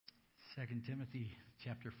2 Timothy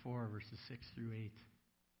chapter 4, verses 6 through 8.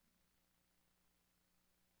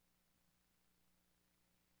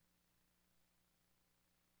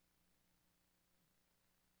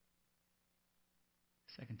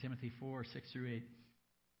 Second Timothy 4, 6 through 8.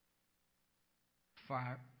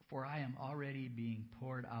 For I am already being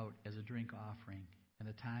poured out as a drink offering, and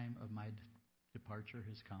the time of my departure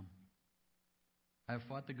has come. I have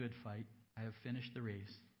fought the good fight. I have finished the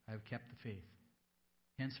race. I have kept the faith.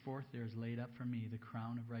 Henceforth there is laid up for me the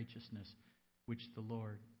crown of righteousness, which the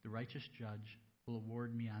Lord, the righteous judge, will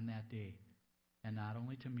award me on that day, and not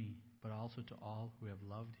only to me, but also to all who have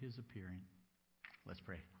loved his appearing. Let's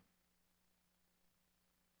pray.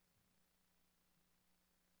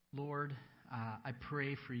 Lord, I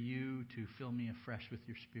pray for you to fill me afresh with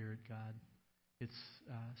your Spirit, God. It's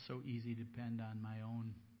so easy to depend on my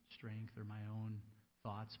own strength or my own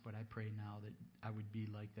thoughts, but I pray now that I would be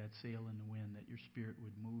like that sail in the wind, that your Spirit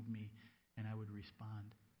would move me and I would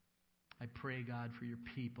respond. I pray, God, for your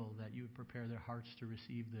people, that you would prepare their hearts to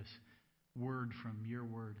receive this word from your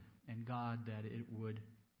word, and God, that it would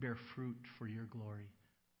bear fruit for your glory.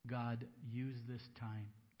 God, use this time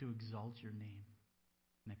to exalt your name.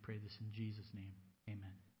 And I pray this in Jesus' name.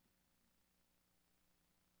 Amen.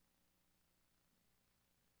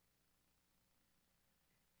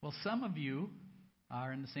 Well, some of you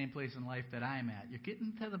are in the same place in life that I'm at. You're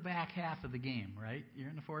getting to the back half of the game, right? You're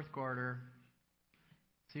in the fourth quarter.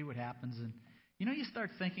 See what happens. And, you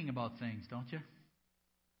start thinking about things, don't you?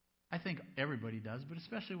 I think everybody does, but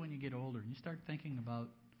especially when you get older. And you start thinking about,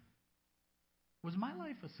 was my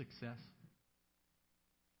life a success?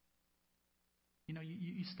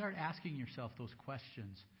 You start asking yourself those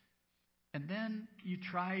questions. And then you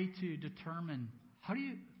try to determine, how do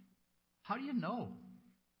you know?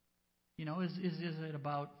 Is it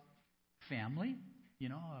about family?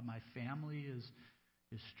 My family is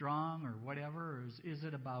strong or whatever. Or is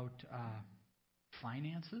it about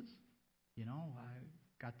finances? I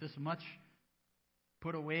got this much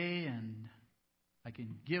put away and I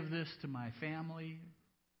can give this to my family.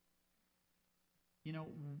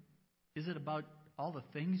 Is it about all the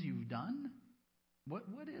things you've done? What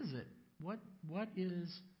is it? What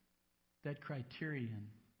is that criterion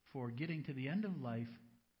for getting to the end of life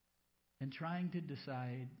and trying to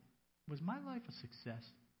decide, was my life a success?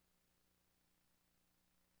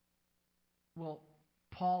 Well,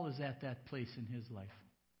 Paul is at that place in his life.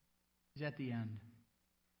 He's at the end.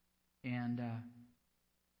 And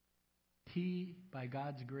he, by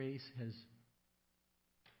God's grace, has,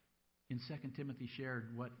 in 2 Timothy,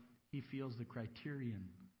 shared what he feels the criterion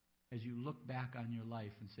as you look back on your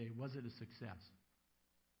life and say, was it a success?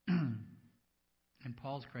 And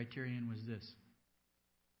Paul's criterion was this.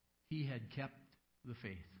 He had kept the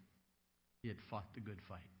faith. He had fought the good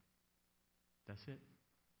fight. That's it.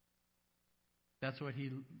 That's what he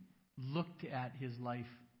looked at his life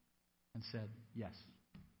and said, yes.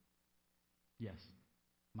 Yes,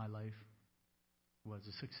 my life was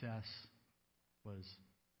a success, was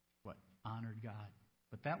what? Honored God.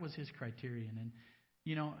 But that was his criterion. And,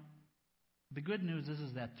 the good news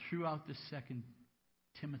is that throughout this 2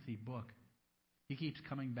 Timothy book, he keeps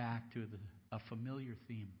coming back to a familiar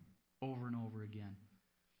theme over and over again.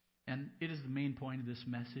 And it is the main point of this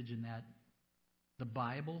message in that the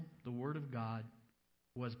Bible, the Word of God,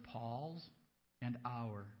 was Paul's and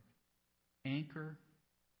our anchor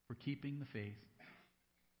for keeping the faith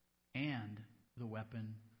and the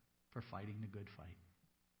weapon for fighting the good fight.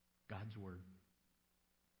 God's Word.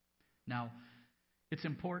 Now, it's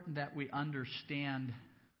important that we understand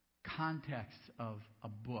context of a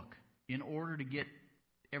book in order to get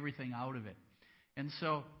everything out of it. And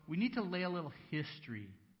so we need to lay a little history,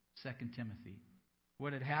 2 Timothy.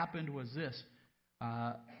 What had happened was this.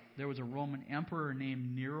 There was a Roman emperor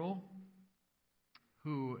named Nero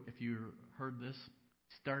who, if you heard this,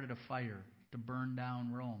 started a fire to burn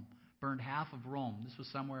down Rome. Burned half of Rome. This was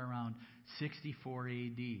somewhere around 64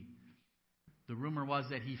 A.D. The rumor was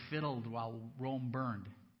that he fiddled while Rome burned.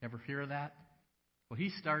 Ever hear of that? Well, he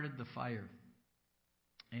started the fire.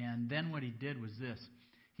 And then what he did was this.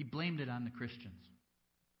 He blamed it on the Christians.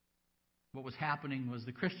 What was happening was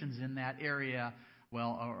the Christians in that area,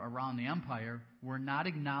 around the empire, were not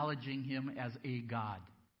acknowledging him as a god.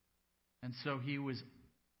 And so he was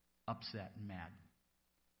upset and mad.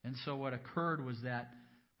 And so what occurred was that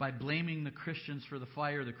by blaming the Christians for the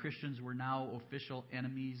fire, the Christians were now official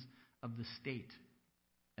enemies of the state.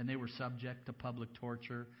 And they were subject to public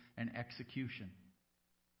torture and execution.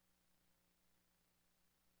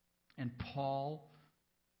 And Paul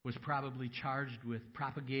was probably charged with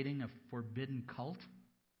propagating a forbidden cult.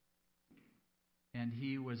 and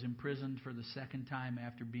he was imprisoned for the second time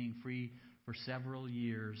after being free for several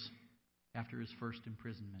years after his first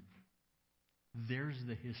imprisonment. There's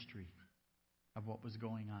the history of what was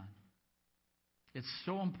going on. It's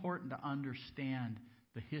so important to understand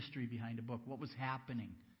the history behind a book, what was happening,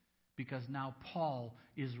 because now Paul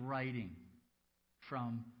is writing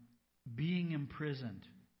from being imprisoned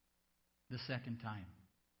the second time.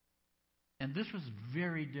 And this was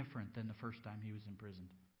very different than the first time he was imprisoned.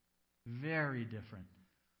 Very different.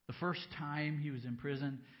 The first time he was in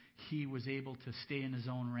prison, he was able to stay in his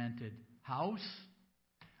own rented house,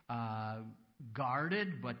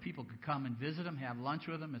 guarded, but people could come and visit him, have lunch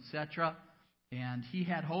with him, etc. And he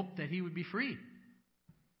had hope that he would be free.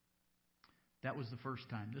 That was the first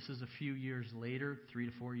time. This is a few years later, 3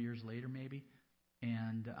 to 4 years later maybe.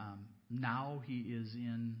 And now he is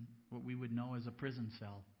in what we would know as a prison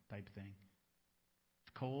cell type thing.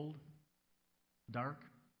 It's cold, dark.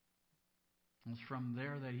 It was from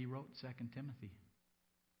there that he wrote 2 Timothy.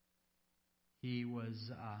 He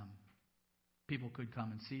was, people could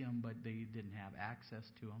come and see him, but they didn't have access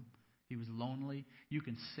to him. He was lonely. You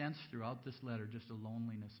can sense throughout this letter just a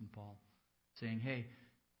loneliness in Paul, saying, hey,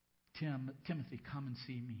 Timothy, come and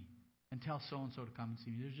see me. And tell so-and-so to come and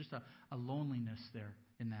see me. There's just a loneliness there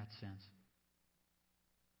in that sense.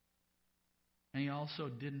 And he also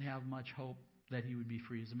didn't have much hope that he would be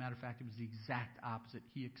free. As a matter of fact, it was the exact opposite.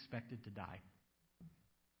 He expected to die.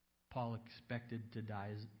 Paul expected to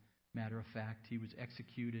die. As a matter of fact, he was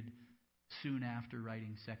executed soon after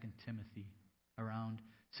writing 2 Timothy, around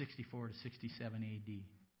 64 to 67 A.D.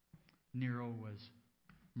 Nero was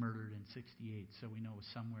murdered in 68, so we know it was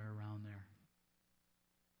somewhere around there.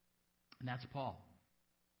 And that's Paul.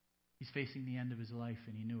 He's facing the end of his life,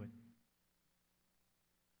 and he knew it.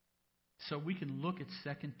 So we can look at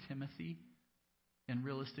 2 Timothy, and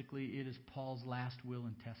realistically, it is Paul's last will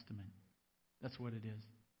and testament. That's what it is.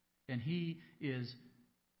 And he is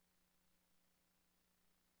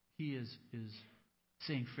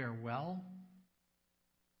saying farewell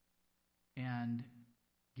and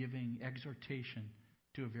giving exhortation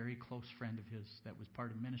to a very close friend of his that was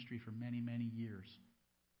part of ministry for many, many years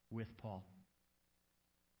with Paul.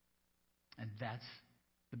 And that's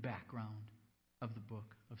the background of the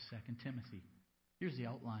book of 2 Timothy. Here's the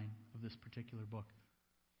outline of this particular book.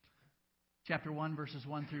 Chapter 1, verses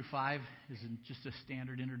 1 through 5 is just a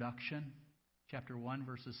standard introduction. Chapter 1,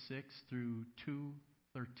 verses 6 through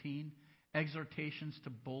 2:13, exhortations to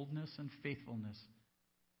boldness and faithfulness,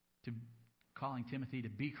 to calling Timothy to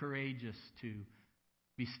be courageous, to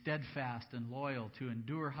be steadfast and loyal, to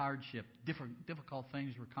endure hardship. Difficult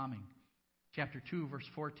things were coming. Chapter 2, verse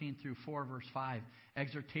 14 through 4, verse 5,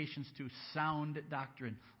 exhortations to sound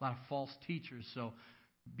doctrine. A lot of false teachers, so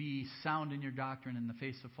be sound in your doctrine in the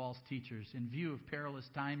face of false teachers. In view of perilous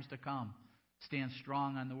times to come, stand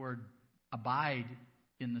strong on the word, abide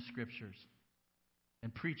in the scriptures,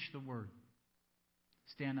 and preach the word.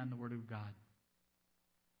 Stand on the word of God.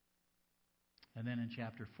 And then in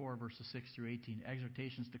chapter 4, verses 6 through 18,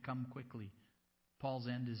 exhortations to come quickly. Paul's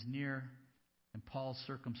end is near, and Paul's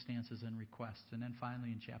circumstances and requests. And then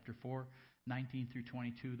finally in chapter 4, 19 through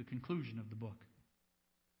 22, the conclusion of the book.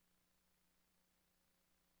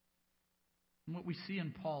 And what we see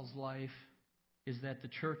in Paul's life is that the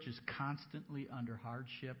church is constantly under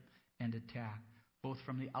hardship and attack, both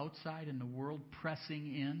from the outside and the world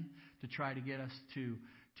pressing in to try to get us to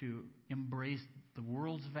embrace the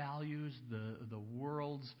world's values, the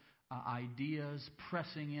world's ideas,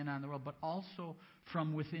 pressing in on the world, but also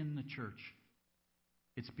from within the church.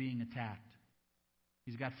 It's being attacked.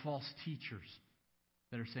 He's got false teachers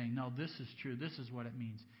that are saying, no, this is true, this is what it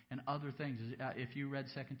means, and other things. If you read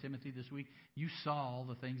 2 Timothy this week, you saw all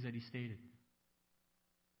the things that he stated.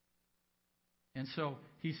 And so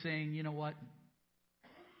he's saying, you know what?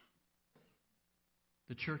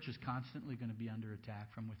 The church is constantly going to be under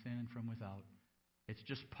attack from within and from without. It's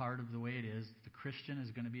just part of the way it is. The Christian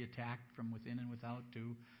is going to be attacked from within and without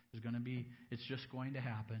too. It's just going to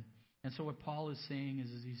happen. And so what Paul is saying is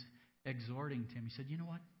he's exhorting Tim. He said, you know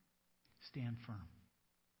what? Stand firm.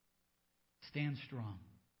 Stand strong.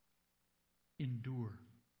 Endure.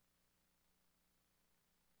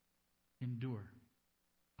 Endure.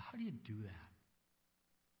 How do you do that?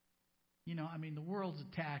 You know, the world's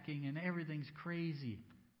attacking and everything's crazy.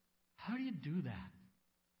 How do you do that?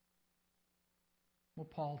 Well,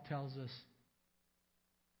 Paul tells us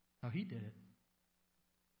how he did it.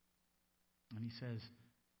 And he says,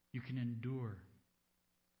 you can endure.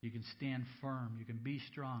 You can stand firm. You can be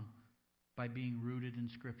strong by being rooted in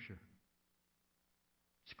Scripture.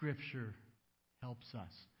 Scripture helps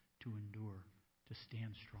us to endure, to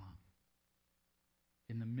stand strong.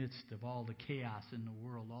 in the midst of all the chaos in the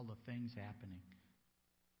world, all the things happening.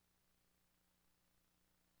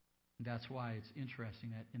 That's why it's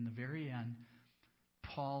interesting that in the very end,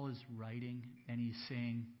 Paul is writing and he's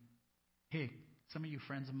saying, hey, some of you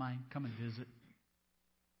friends of mine, come and visit.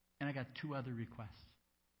 And I got 2 other requests.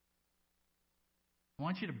 I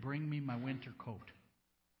want you to bring me my winter coat.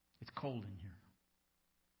 It's cold in here.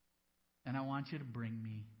 And I want you to bring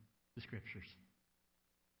me the Scriptures.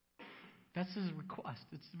 That's his request.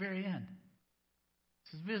 It's the very end.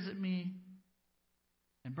 He says, visit me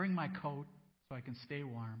and bring my coat so I can stay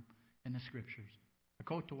warm in the Scriptures. A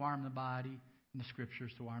coat to warm the body and the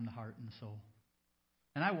Scriptures to warm the heart and the soul.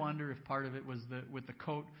 And I wonder if part of it was with the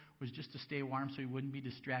coat was just to stay warm so he wouldn't be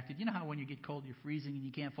distracted. You know how when you get cold you're freezing and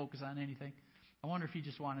you can't focus on anything? I wonder if he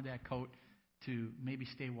just wanted that coat to maybe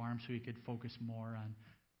stay warm so he could focus more on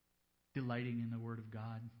delighting in the Word of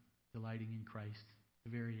God, delighting in Christ,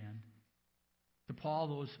 the very end. To Paul,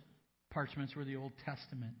 those parchments were the Old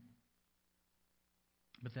Testament.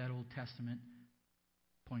 But that Old Testament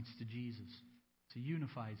points to Jesus. It's a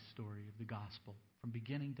unified story of the gospel from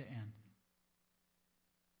beginning to end.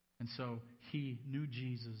 And so he knew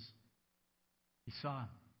Jesus. He saw him.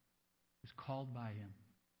 He was called by him.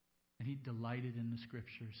 And he delighted in the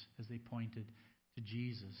Scriptures as they pointed to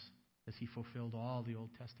Jesus, as he fulfilled all the Old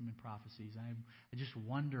Testament prophecies. I just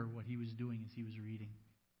wonder what he was doing as he was reading.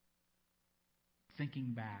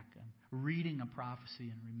 Thinking back and reading a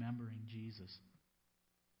prophecy and remembering Jesus.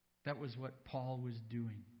 That was what Paul was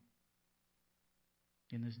doing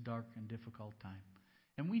in this dark and difficult time.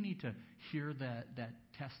 And we need to hear that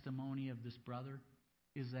testimony of this brother,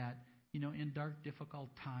 is that, in dark, difficult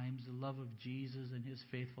times, the love of Jesus and his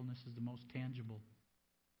faithfulness is the most tangible,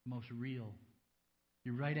 the most real.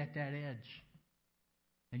 You're right at that edge,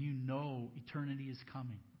 and you know eternity is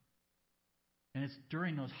coming. And it's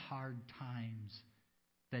during those hard times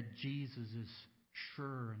that Jesus is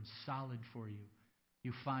sure and solid for you.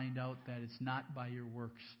 You find out that it's not by your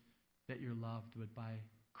works that you're loved, but by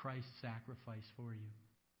Christ's sacrifice for you.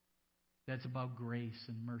 That's about grace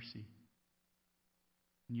and mercy.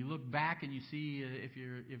 And you look back and you see, if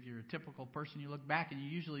you're a typical person, you look back and you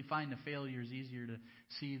usually find the failures easier to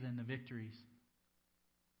see than the victories.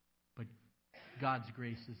 But God's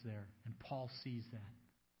grace is there, and Paul sees that.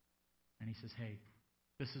 And he says, hey,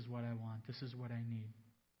 this is what I want. This is what I need.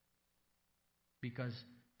 Because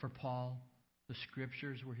for Paul, the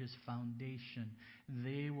Scriptures were his foundation.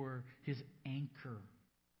 They were his anchor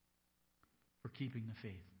for keeping the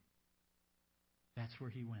faith. That's where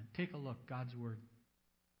he went. Take a look, God's Word.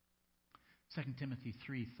 2 Timothy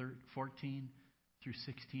 3:14 through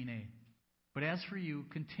 16a. But as for you,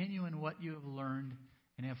 continue in what you have learned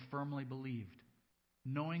and have firmly believed,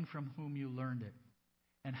 knowing from whom you learned it,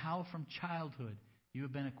 and how from childhood you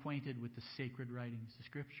have been acquainted with the sacred writings, the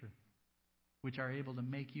Scripture, which are able to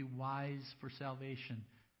make you wise for salvation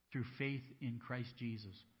through faith in Christ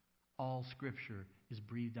Jesus. All Scripture is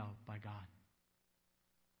breathed out by God.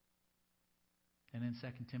 And in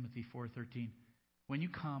 2 Timothy 4:13, when you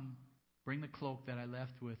come, bring the cloak that I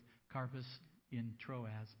left with Carpus in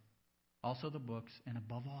Troas, also the books, and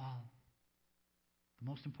above all, the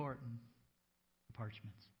most important, the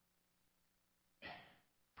parchments.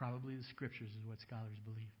 Probably the Scriptures is what scholars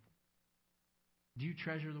believe. Do you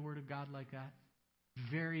treasure the Word of God like that?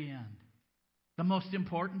 Very end. The most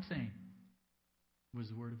important thing was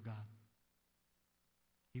the Word of God.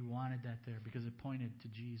 He wanted that there because it pointed to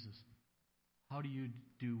Jesus. How do you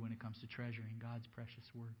do when it comes to treasuring God's precious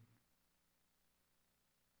Word?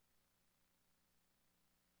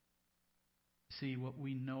 See, what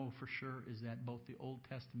we know for sure is that both the Old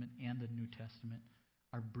Testament and the New Testament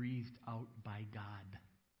are breathed out by God.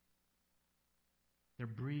 They're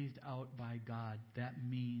breathed out by God. That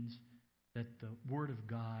means that the Word of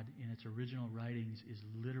God in its original writings is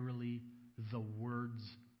literally the words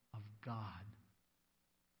of God.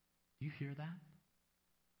 Do you hear that?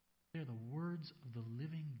 They're the words of the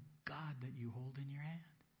living God that you hold in your hand.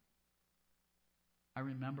 I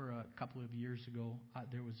remember a couple of years ago,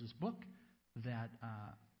 there was this book that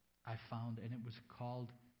I found, and it was called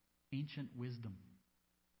Ancient Wisdom.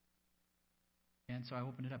 And so I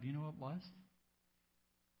opened it up. You know what it was?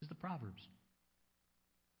 It was the Proverbs.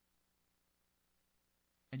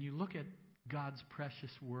 And you look at God's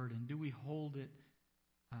precious Word, and do we hold it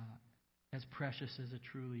as precious as it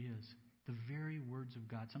truly is? The very words of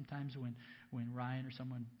God. Sometimes when Ryan or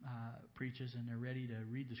someone preaches and they're ready to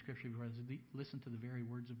read the Scripture before they listen to the very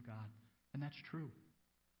words of God. And that's true.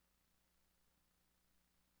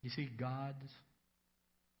 You see, God's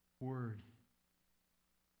Word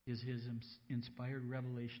is His inspired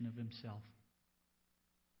revelation of Himself.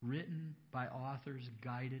 written by authors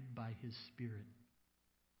guided by His Spirit.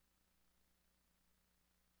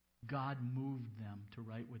 God moved them to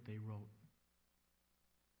write what they wrote.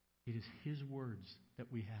 It is His words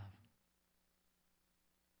that we have.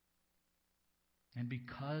 And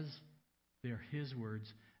because they're His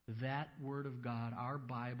words, that Word of God, our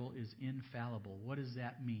Bible, is infallible. What does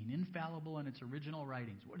that mean? Infallible in its original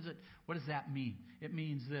writings. What does that mean? It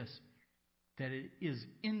means this, that it is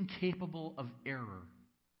incapable of error.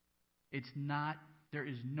 There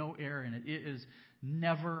is no error in it. It is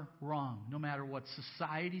never wrong. No matter what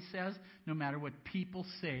society says, no matter what people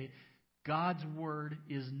say, God's Word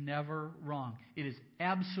is never wrong. It is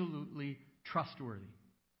absolutely trustworthy.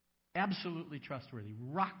 Absolutely trustworthy.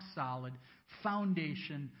 Rock solid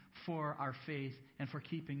foundation for our faith and for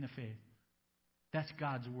keeping the faith. That's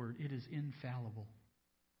God's Word. It is infallible.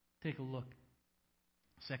 Take a look.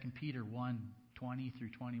 2 Peter 1:20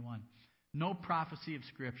 through 21. No prophecy of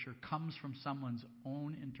Scripture comes from someone's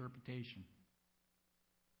own interpretation.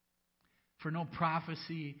 For no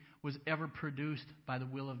prophecy was ever produced by the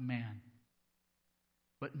will of man.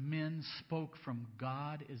 But men spoke from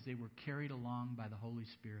God as they were carried along by the Holy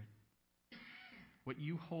Spirit. What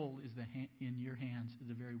you hold in your hands is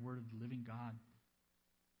the very word of the living God.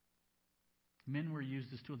 Men were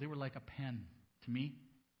used as tools. They were like a pen to me.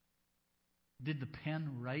 Did the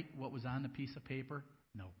pen write what was on the piece of paper?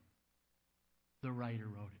 No. The writer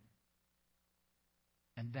wrote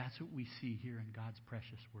it. And that's what we see here in God's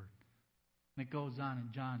precious word. And it goes on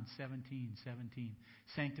in John 17:17.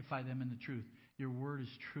 Sanctify them in the truth. Your word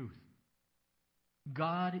is truth.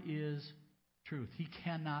 God is truth. He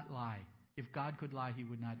cannot lie. If God could lie, He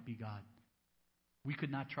would not be God. We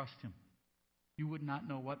could not trust Him. You would not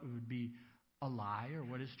know what would be a lie or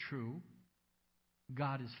what is true.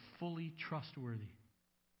 God is fully trustworthy.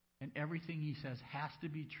 And everything He says has to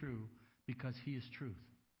be true because He is truth.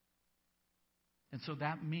 And so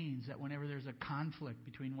that means that whenever there's a conflict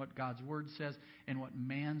between what God's Word says and what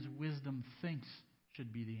man's wisdom thinks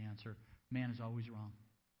should be the answer, man is always wrong.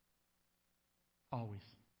 Always.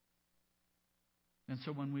 And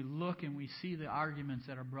so when we look and we see the arguments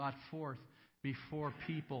that are brought forth before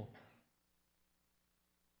people,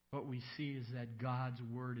 what we see is that God's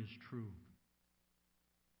Word is true.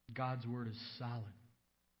 God's Word is solid.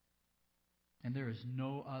 And there is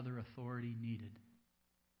no other authority needed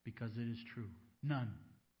because it is true. None.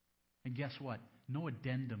 And guess what? No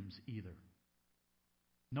addendums either.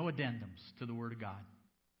 No addendums to the Word of God.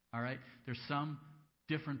 All right? There's some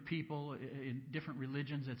different people in different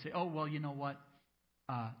religions that say, oh, well, you know what?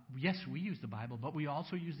 Yes, we use the Bible, but we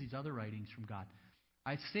also use these other writings from God.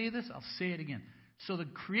 I say this, I'll say it again. So the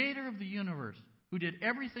creator of the universe, who did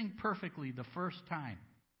everything perfectly the first time,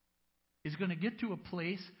 is going to get to a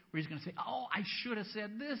place where He's going to say, oh, I should have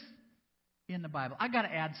said this in the Bible. I got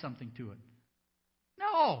to add something to it.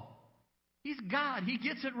 No. He's God. He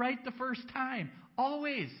gets it right the first time.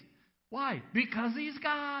 Always. Why? Because He's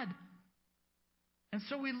God. And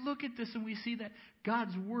so we look at this and we see that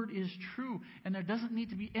God's Word is true and there doesn't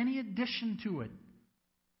need to be any addition to it.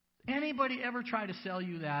 Anybody ever try to sell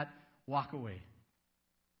you that, walk away.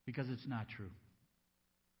 Because it's not true.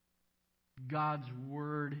 God's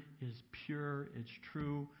Word is pure, it's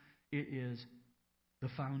true, it is the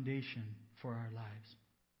foundation for our lives.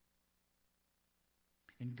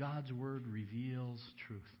 And God's Word reveals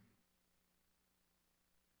truth.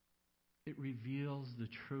 It reveals the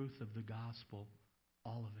truth of the gospel,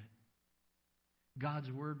 all of it.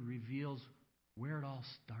 God's Word reveals where it all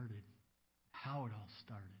started, how it all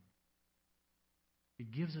started.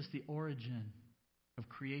 It gives us the origin of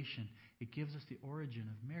creation. It gives us the origin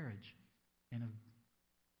of marriage and of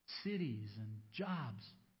cities and jobs.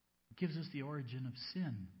 It gives us the origin of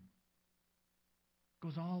sin. It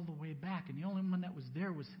goes all the way back. And the only one that was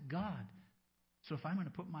there was God. So if I'm going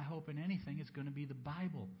to put my hope in anything, it's going to be the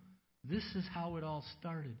Bible. This is how it all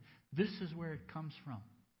started. This is where it comes from.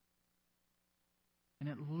 And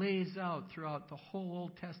it lays out throughout the whole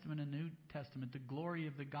Old Testament and New Testament the glory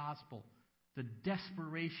of the gospel, the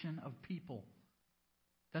desperation of people.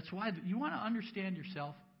 That's why you want to understand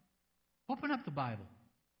yourself. Open up the Bible.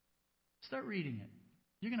 Start reading it.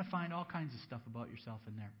 You're going to find all kinds of stuff about yourself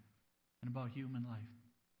in there and about human life.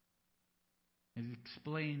 It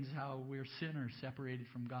explains how we're sinners separated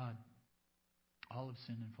from God. All have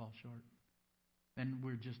sinned and fall short. And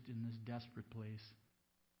we're just in this desperate place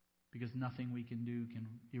because nothing we can do can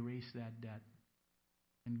erase that debt.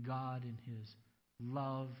 And God, in His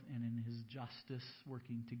love and in His justice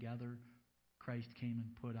working together, Christ came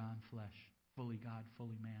and put on flesh, fully God,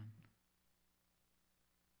 fully man.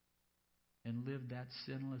 and lived that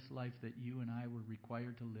sinless life that you and I were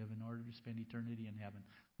required to live in order to spend eternity in heaven.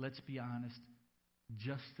 Let's be honest,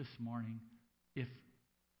 just this morning, if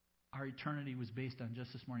our eternity was based on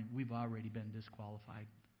just this morning, we've already been disqualified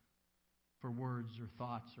for words or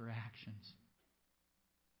thoughts or actions.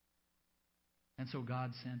 And so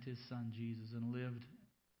God sent His Son, Jesus, and lived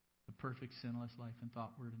the perfect sinless life in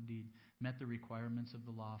thought, word, and deed, met the requirements of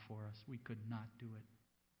the law for us. We could not do it.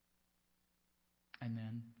 And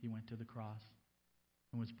then He went to the cross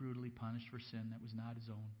and was brutally punished for sin that was not His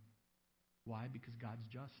own. Why? Because God's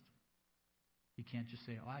just. He can't just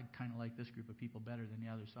say, I kind of like this group of people better than the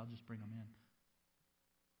others, so I'll just bring them in.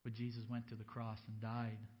 But Jesus went to the cross and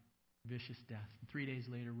died a vicious death. And 3 days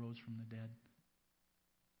later rose from the dead.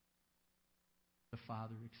 The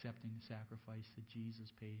Father accepting the sacrifice that Jesus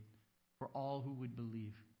paid for all who would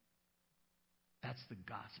believe. That's the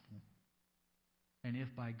gospel. And if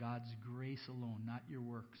by God's grace alone, not your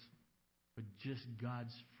works, but just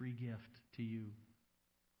God's free gift to you,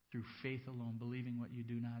 through faith alone, believing what you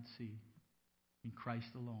do not see, in Christ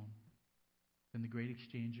alone, then the great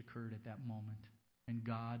exchange occurred at that moment. And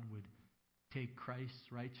God would take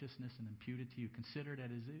Christ's righteousness and impute it to you. Consider it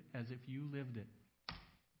as if you lived it.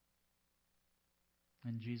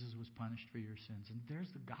 And Jesus was punished for your sins. And there's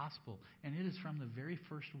the gospel. And it is from the very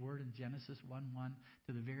first word in Genesis 1:1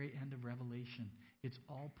 to the very end of Revelation. It's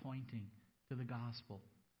all pointing to the gospel,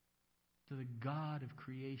 to the God of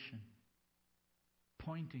creation,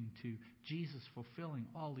 pointing to Jesus fulfilling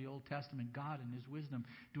all the Old Testament, God in His wisdom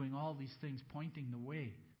doing all these things, pointing the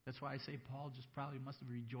way. That's why I say Paul just probably must have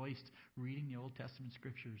rejoiced reading the Old Testament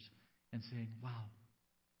scriptures and saying, wow,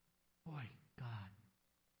 boy, God,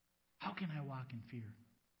 how can I walk in fear?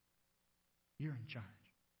 You're in charge.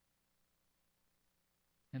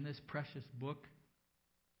 And this precious book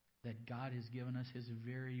that God has given us, His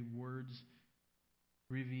very words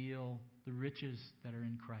reveal the riches that are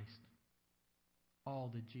in Christ.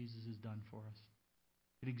 All that Jesus has done for us.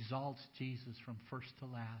 It exalts Jesus from first to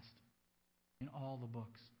last in all the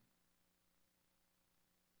books.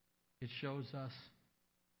 It shows us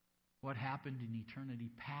what happened in eternity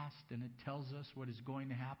past, and it tells us what is going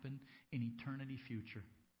to happen in eternity future.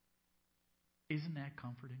 Isn't that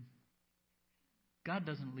comforting? God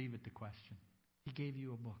doesn't leave it to question. He gave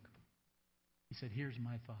you a book. He said, here's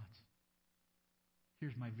my thoughts.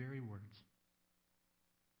 Here's my very words.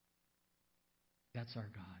 That's our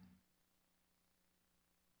God.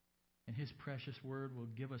 And His precious word will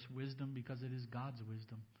give us wisdom because it is God's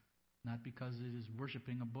wisdom. Not because it is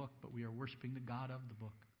worshiping a book, but we are worshiping the God of the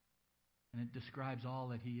book. And it describes all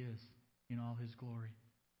that He is in all His glory.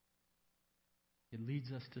 It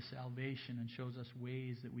leads us to salvation and shows us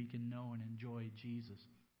ways that we can know and enjoy Jesus.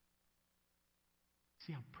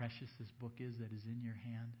 See how precious this book is that is in your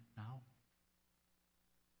hand now?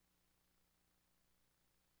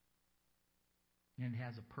 And it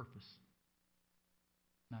has a purpose.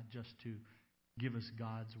 Not just to give us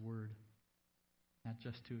God's word. Not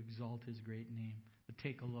just to exalt His great name. But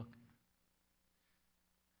take a look.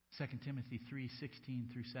 2 Timothy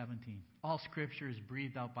 3:16 through 17. All Scripture is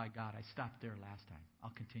breathed out by God. I stopped there last time.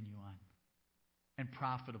 I'll continue on. And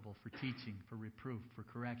profitable for teaching, for reproof, for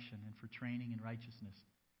correction, and for training in righteousness,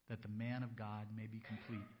 that the man of God may be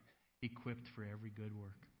complete, equipped for every good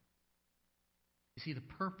work. You see,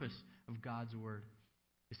 the purpose of God's Word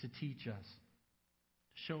is to teach us,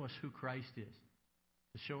 to show us who Christ is,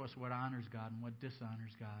 to show us what honors God and what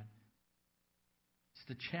dishonors God. It's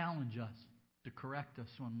to challenge us, to correct us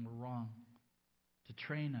when we're wrong, to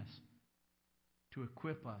train us, to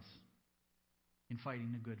equip us in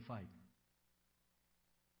fighting the good fight.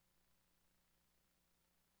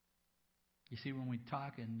 You see, when we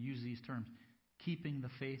talk and use these terms, keeping the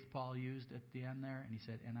faith, Paul used at the end there, and he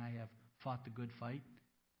said, and I have fought the good fight,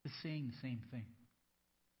 is saying the same thing.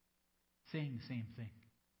 Saying the same thing.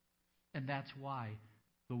 And that's why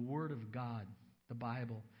the Word of God, the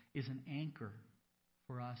Bible, is an anchor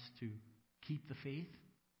for us to keep the faith,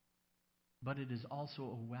 but it is also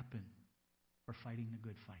a weapon for fighting the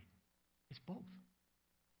good fight. It's both.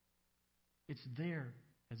 It's there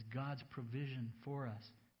as God's provision for us,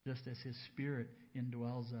 just as His Spirit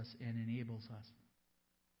indwells us and enables us.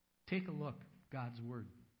 Take a look, God's Word.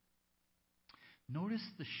 Notice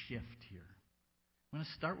the shift here. I'm going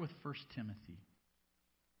to start with 1 Timothy.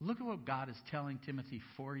 Look at what God is telling Timothy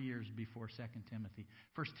 4 years before 2 Timothy.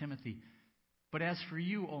 1 Timothy, but as for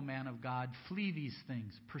you, O man of God, flee these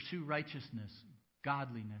things. Pursue righteousness,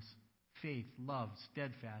 godliness, faith, love,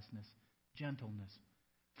 steadfastness, gentleness.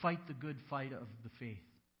 Fight the good fight of the faith.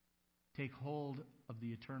 Take hold of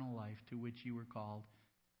the eternal life to which you were called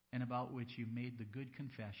and about which you made the good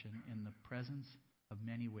confession in the presence of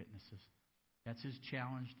many witnesses. That's his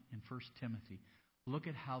challenge in 1 Timothy. Look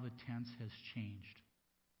at how the tense has changed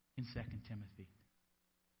in 2 Timothy.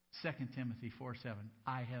 2 Timothy 4:7.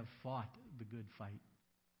 I have fought the good fight.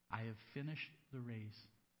 I have finished the race.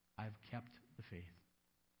 I have kept the faith.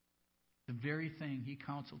 The very thing he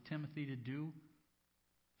counseled Timothy to do,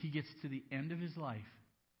 he gets to the end of his life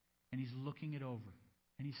and he's looking it over.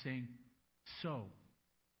 And he's saying, so,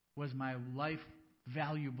 was my life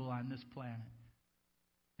valuable on this planet?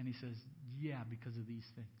 And he says, yeah, because of these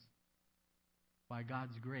things. By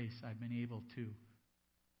God's grace, I've been able to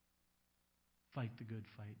fight the good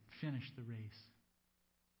fight, finish the race,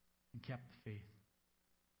 and kept the faith.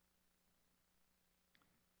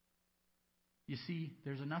 You see,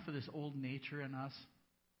 there's enough of this old nature in us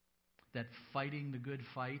that fighting the good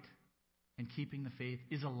fight and keeping the faith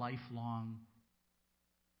is a lifelong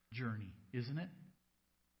journey, isn't it?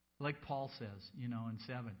 Like Paul says, in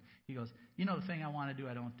 7. He goes, the thing I want to do,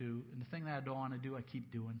 I don't do. And the thing that I don't want to do, I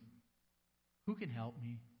keep doing. Who can help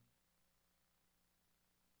me?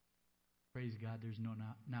 Praise God, there's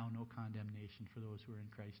now no condemnation for those who are in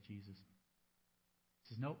Christ Jesus. He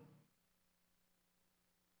says, nope.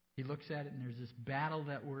 He looks at it and there's this battle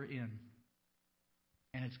that we're in.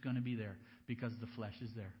 And it's going to be there because the flesh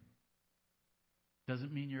is there.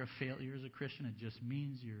 Doesn't mean you're a failure as a Christian. It just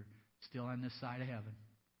means you're still on this side of heaven.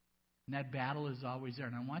 And that battle is always there.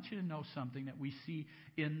 And I want you to know something that we see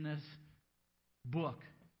in this book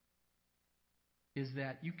is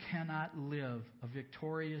that you cannot live a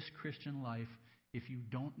victorious Christian life if you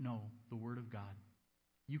don't know the Word of God.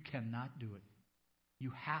 You cannot do it.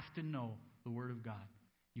 You have to know the Word of God.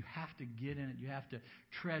 You have to get in it. You have to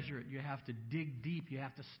treasure it. You have to dig deep. You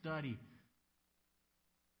have to study.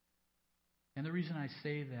 And the reason I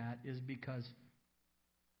say that is because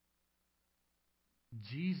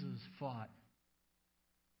Jesus fought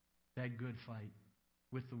that good fight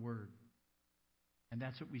with the Word. And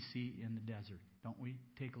that's what we see in the desert, don't we?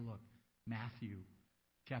 Take a look. Matthew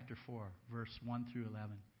chapter 4, verse 1 through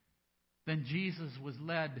 11. Then Jesus was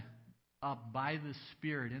led up by the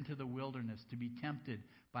Spirit into the wilderness to be tempted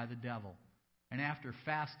by the devil. And after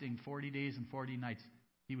fasting 40 days and 40 nights,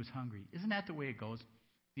 he was hungry. Isn't that the way it goes?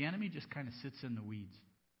 The enemy just kind of sits in the weeds.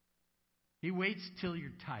 He waits till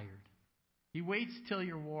you're tired. He waits till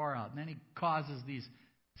you're wore out. And then he causes these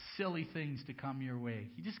silly things to come your way.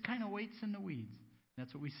 He just kind of waits in the weeds.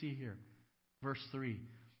 That's what we see here. Verse 3.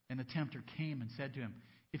 And the tempter came and said to him,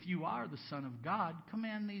 if you are the Son of God,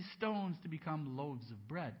 command these stones to become loaves of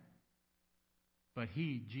bread. But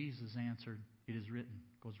he, Jesus, answered, it is written.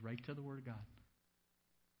 Goes right to the Word of God.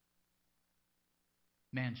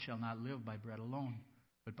 Man shall not live by bread alone,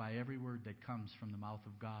 but by every word that comes from the mouth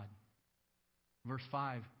of God. Verse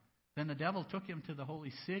 5. Then the devil took him to the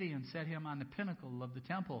holy city and set him on the pinnacle of the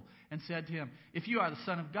temple and said to him, if you are the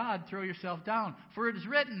Son of God, throw yourself down, for it is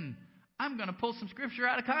written. I'm going to pull some scripture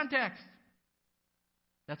out of context.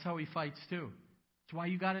 That's how he fights too. That's why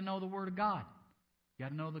you got to know the Word of God. You got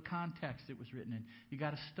to know the context it was written in. You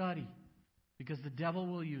got to study, because the devil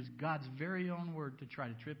will use God's very own word to try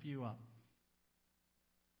to trip you up.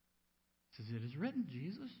 He says, it is written,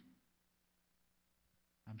 Jesus.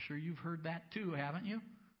 I'm sure you've heard that too, haven't you?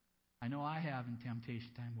 I know I have in temptation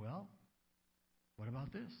time. Well, what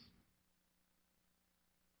about this?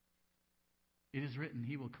 It is written,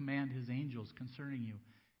 he will command his angels concerning you,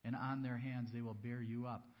 and on their hands they will bear you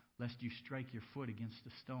up, lest you strike your foot against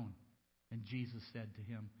a stone. And Jesus said to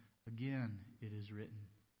him, again it is written,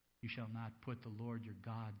 you shall not put the Lord your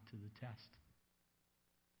God to the test.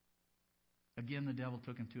 Again the devil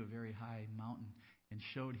took him to a very high mountain and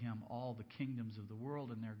showed him all the kingdoms of the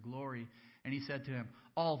world and their glory. And he said to him,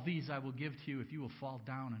 all these I will give to you if you will fall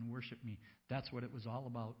down and worship me. That's what it was all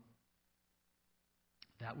about.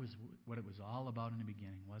 That was what it was all about in the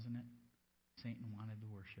beginning, wasn't it? Satan wanted to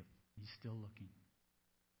worship. He's still looking.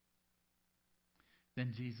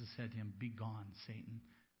 Then Jesus said to him, begone, Satan,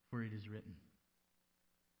 for it is written,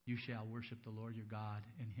 you shall worship the Lord your God,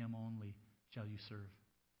 and him only shall you serve.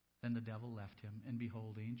 Then the devil left him, and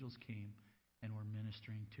behold, angels came and were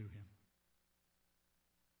ministering to him.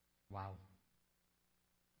 Wow.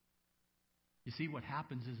 You see, what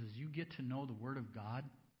happens is as you get to know the Word of God,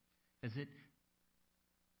 as it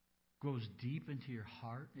goes deep into your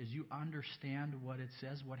heart, as you understand what it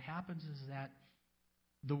says, what happens is that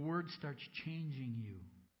the Word starts changing you.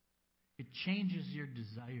 It changes your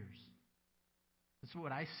desires. That's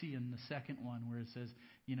what I see in the second one where it says,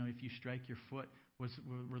 if you strike your foot.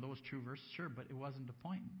 Were those true verses? Sure, but it wasn't the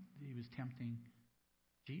point. He was tempting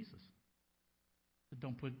Jesus. But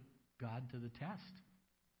don't put God to the test.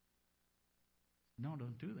 No,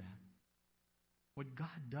 don't do that. What God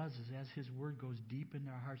does is as His Word goes deep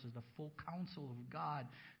into our hearts, as the full counsel of God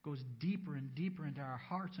goes deeper and deeper into our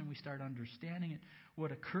hearts and we start understanding it,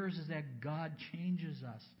 what occurs is that God changes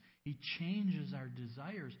us. He changes our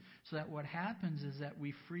desires so that what happens is that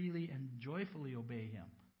we freely and joyfully obey Him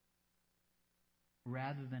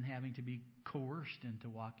rather than having to be coerced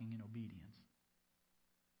into walking in obedience.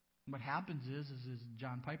 And what happens is as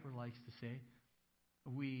John Piper likes to say,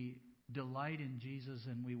 we delight in Jesus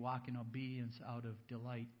and we walk in obedience out of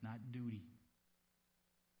delight, not duty.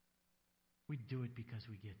 We do it because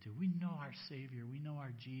we get to. We know our Savior. We know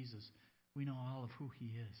our Jesus. We know all of who He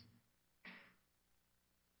is.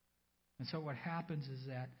 And so what happens is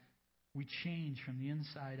that we change from the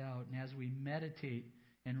inside out. And as we meditate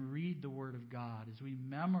and read the Word of God, as we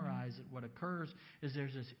memorize it, what occurs is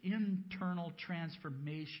there's this internal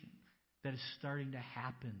transformation that is starting to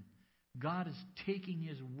happen. God is taking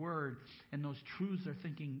His Word, and those truths are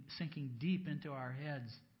sinking deep into our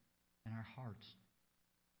heads and our hearts.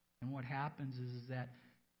 And what happens is that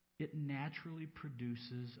it naturally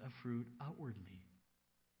produces a fruit outwardly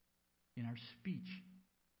in our speech,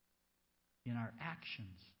 in our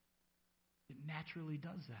actions. It naturally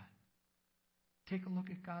does that. Take a look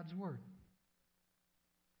at God's Word.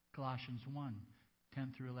 Colossians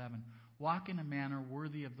 1:10 through 11. Walk in a manner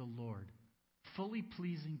worthy of the Lord, fully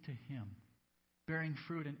pleasing to Him, bearing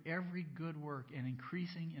fruit in every good work and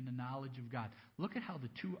increasing in the knowledge of God. Look at how the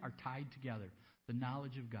two are tied together. The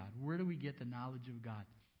knowledge of God. Where do we get the knowledge of God?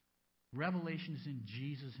 Revelation is in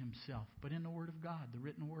Jesus Himself, but in the Word of God, the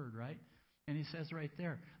written Word, right? And He says right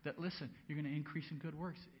there that, listen, you're going to increase in good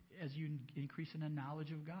works as you increase in the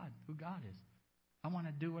knowledge of God, who God is. I want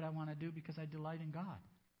to do what I want to do because I delight in God.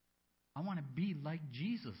 I want to be like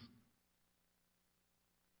Jesus.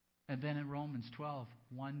 And then in Romans 12,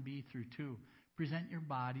 1b through 2, present your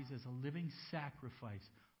bodies as a living sacrifice,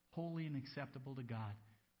 holy and acceptable to God,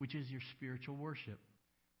 which is your spiritual worship.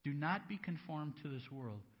 Do not be conformed to this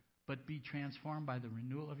world, but be transformed by the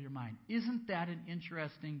renewal of your mind. Isn't that an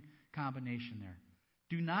interesting combination there?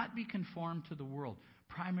 Do not be conformed to the world.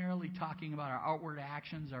 Primarily talking about our outward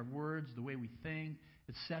actions, our words, the way we think,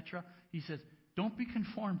 etc. He says, don't be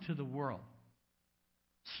conformed to the world.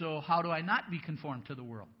 So how do I not be conformed to the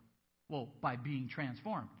world? Well, by being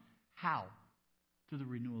transformed. How? Through the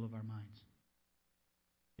renewal of our minds.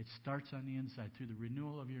 It starts on the inside, through the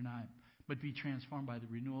renewal of your mind. But be transformed by the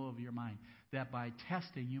renewal of your mind, that by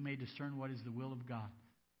testing you may discern what is the will of God.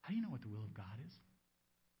 How do you know what the will of God is?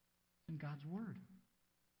 It's in God's Word.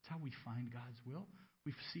 It's how we find God's will.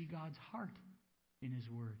 We see God's heart in His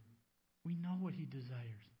Word. We know what He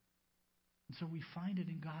desires. And so we find it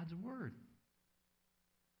in God's Word.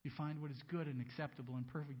 We find what is good and acceptable and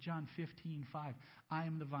perfect. John 15:5. I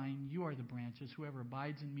am the vine, you are the branches. Whoever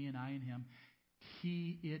abides in me and I in him,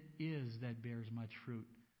 he it is that bears much fruit.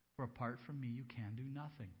 For apart from me, you can do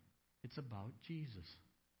nothing. It's about Jesus.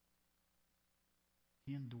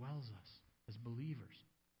 He indwells us as believers.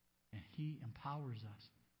 And He empowers us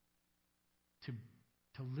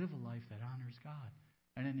to live a life that honors God.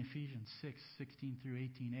 And in Ephesians 6:16 through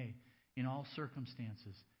 18a, in all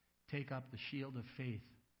circumstances, take up the shield of faith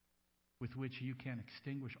with which you can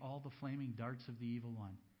extinguish all the flaming darts of the evil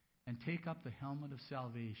one. And take up the helmet of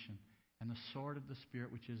salvation and the sword of the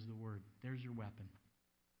Spirit, which is the Word. There's your weapon.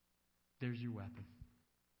 There's your weapon.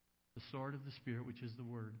 The sword of the Spirit, which is the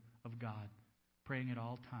Word of God, praying at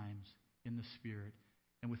all times in the Spirit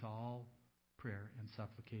and with all prayer and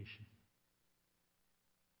supplication.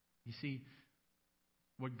 You see,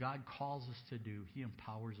 what God calls us to do, He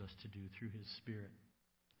empowers us to do through His Spirit.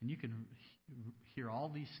 And you can hear all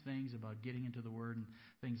these things about getting into the Word and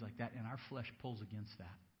things like that, and our flesh pulls against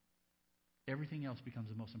that. Everything else becomes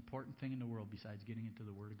the most important thing in the world besides getting into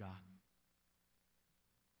the Word of God.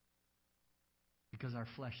 Because our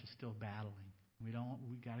flesh is still battling. We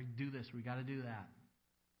got to do this, we got to do that.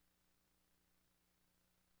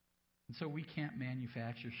 And so we can't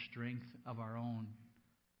manufacture strength of our own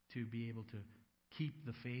to be able to keep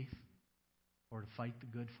the faith or to fight the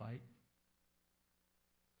good fight.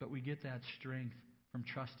 But we get that strength from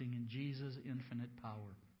trusting in Jesus' infinite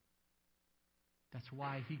power. That's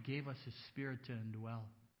why He gave us His Spirit to indwell,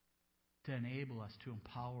 to enable us, to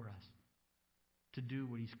empower us, to do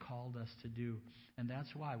what He's called us to do. And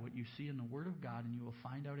that's why what you see in the Word of God, and you will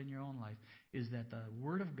find out in your own life, is that the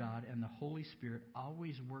Word of God and the Holy Spirit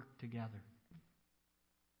always work together.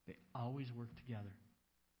 They always work together.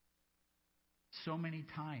 So many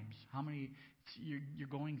times, you're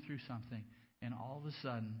going through something, and all of a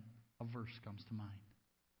sudden, a verse comes to mind.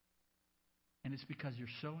 And it's because you're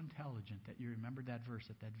so intelligent that you remember that verse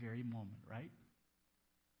at that very moment, right?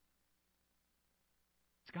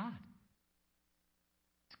 It's God.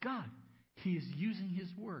 God. He is using His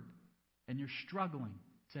Word. And you're struggling.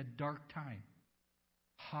 It's a dark time.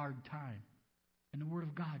 Hard time. And the Word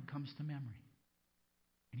of God comes to memory.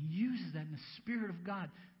 And He uses that, and the Spirit of God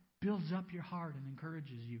builds up your heart and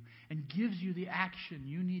encourages you and gives you the action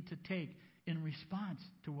you need to take in response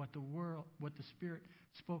to what the Spirit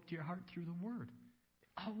spoke to your heart through the Word.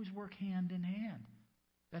 They always work hand in hand.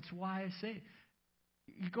 That's why I say,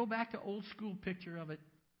 you go back to old school picture of it.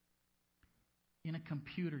 In a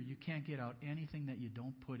computer, you can't get out anything that you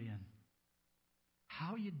don't put in.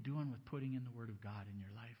 How are you doing with putting in the Word of God in your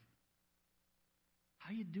life?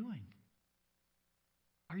 How are you doing?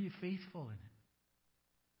 Are you faithful in it?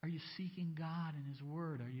 Are you seeking God and His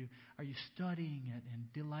Word? Are you studying it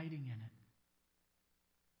and delighting in it?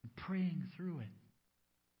 And praying through it?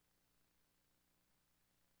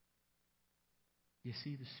 You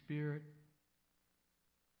see, the Spirit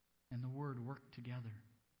and the Word work together.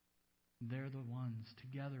 They're the ones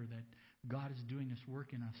together that God is doing this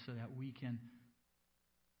work in us so that we can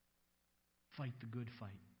fight the good fight,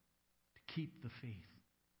 to keep the faith.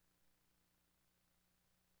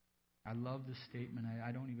 I love this statement.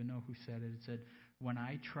 I don't even know who said it. It said, when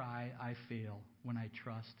I try, I fail. When I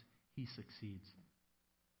trust, He succeeds.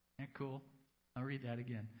 Isn't that cool? I'll read that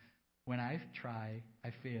again. When I try,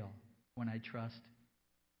 I fail. When I trust,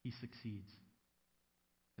 He succeeds.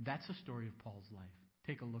 That's the story of Paul's life.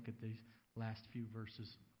 Take a look at these last few verses.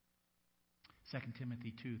 2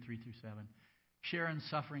 Timothy 2, 3 through 7. Share in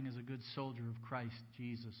suffering as a good soldier of Christ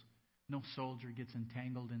Jesus. No soldier gets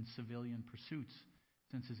entangled in civilian pursuits,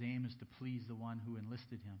 since his aim is to please the one who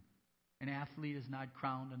enlisted him. An athlete is not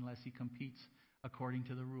crowned unless he competes according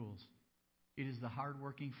to the rules. It is the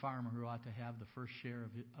hard-working farmer who ought to have the first share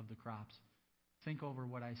of the crops. Think over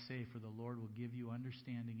what I say, for the Lord will give you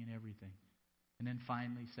understanding in everything. And then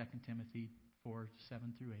finally, 2 Timothy 4,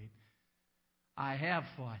 7 through 8. I have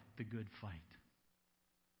fought the good fight.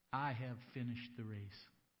 I have finished the race.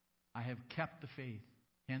 I have kept the faith.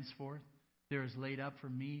 Henceforth, there is laid up for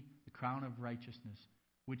me the crown of righteousness,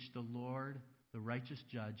 which the Lord, the righteous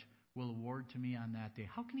judge, will award to me on that day.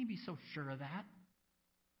 How can He be so sure of that?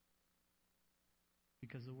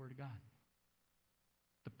 Because of the Word of God.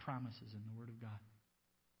 The promises in the Word of God.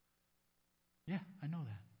 Yeah, I know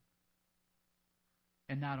that.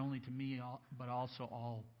 And not only to me, but also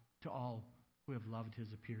to all who have loved His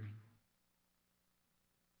appearing.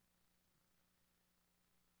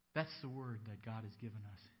 That's the word that God has given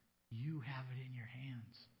us. You have it in your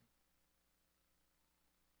hands.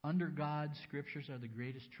 Under God, Scriptures are the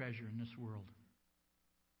greatest treasure in this world.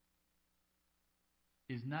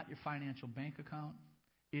 It is not your financial bank account.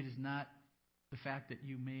 It is not the fact that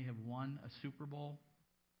you may have won a Super Bowl.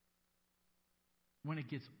 When it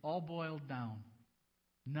gets all boiled down,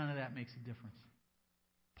 none of that makes a difference.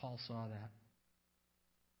 Paul saw that.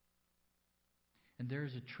 And there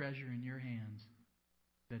is a treasure in your hands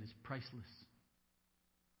that is priceless,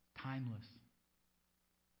 timeless,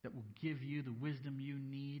 that will give you the wisdom you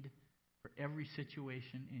need for every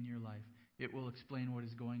situation in your life. It will explain what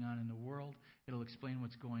is going on in the world. It'll explain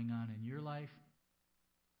what's going on in your life.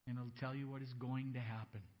 And it'll tell you what is going to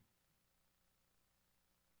happen.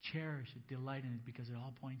 Cherish it, delight in it, because it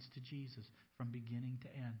all points to Jesus from beginning to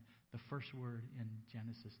end. The first word in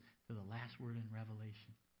Genesis to the last word in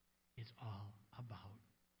Revelation. It's all about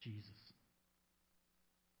Jesus.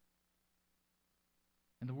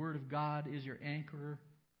 And the Word of God is your anchor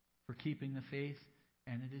for keeping the faith,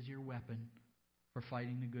 and it is your weapon for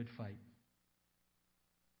fighting the good fight.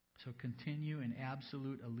 So continue in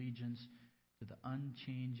absolute allegiance to the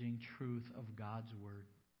unchanging truth of God's Word.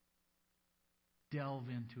 Delve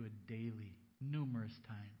into it daily, numerous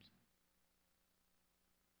times.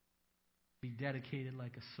 Be dedicated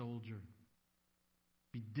like a soldier.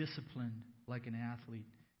 Be disciplined like an athlete.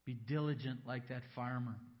 Be diligent like that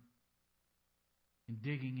farmer in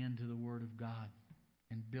digging into the Word of God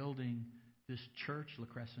and building this church, La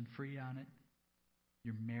Crescent Free, on it,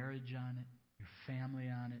 your marriage on it, your family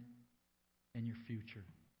on it, and your future.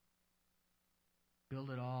 Build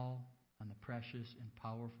it all on the precious and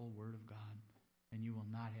powerful Word of God, and you will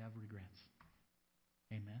not have regrets.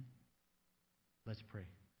 Amen? Let's pray.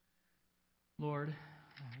 Lord,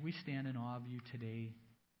 we stand in awe of you today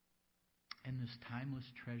and this timeless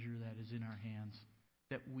treasure that is in our hands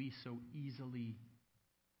that we so easily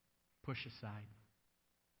push aside.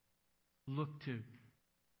 Look to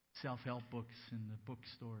self-help books in the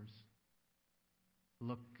bookstores.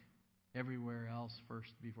 Look everywhere else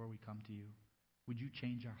first before we come to you. Would you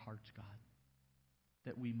change our hearts, God,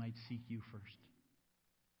 that we might seek you first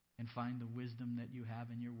and find the wisdom that you have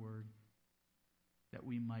in your word, that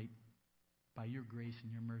we might, by your grace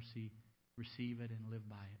and your mercy, receive it, and live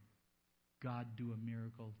by it. God, do a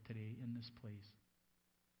miracle today in this place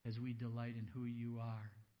as we delight in who you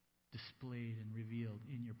are, displayed and revealed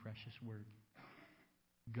in your precious word.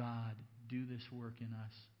 God, do this work in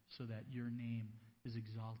us so that your name is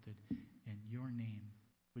exalted and your name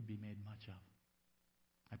would be made much of.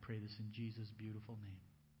 I pray this in Jesus' beautiful name.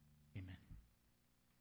 Amen.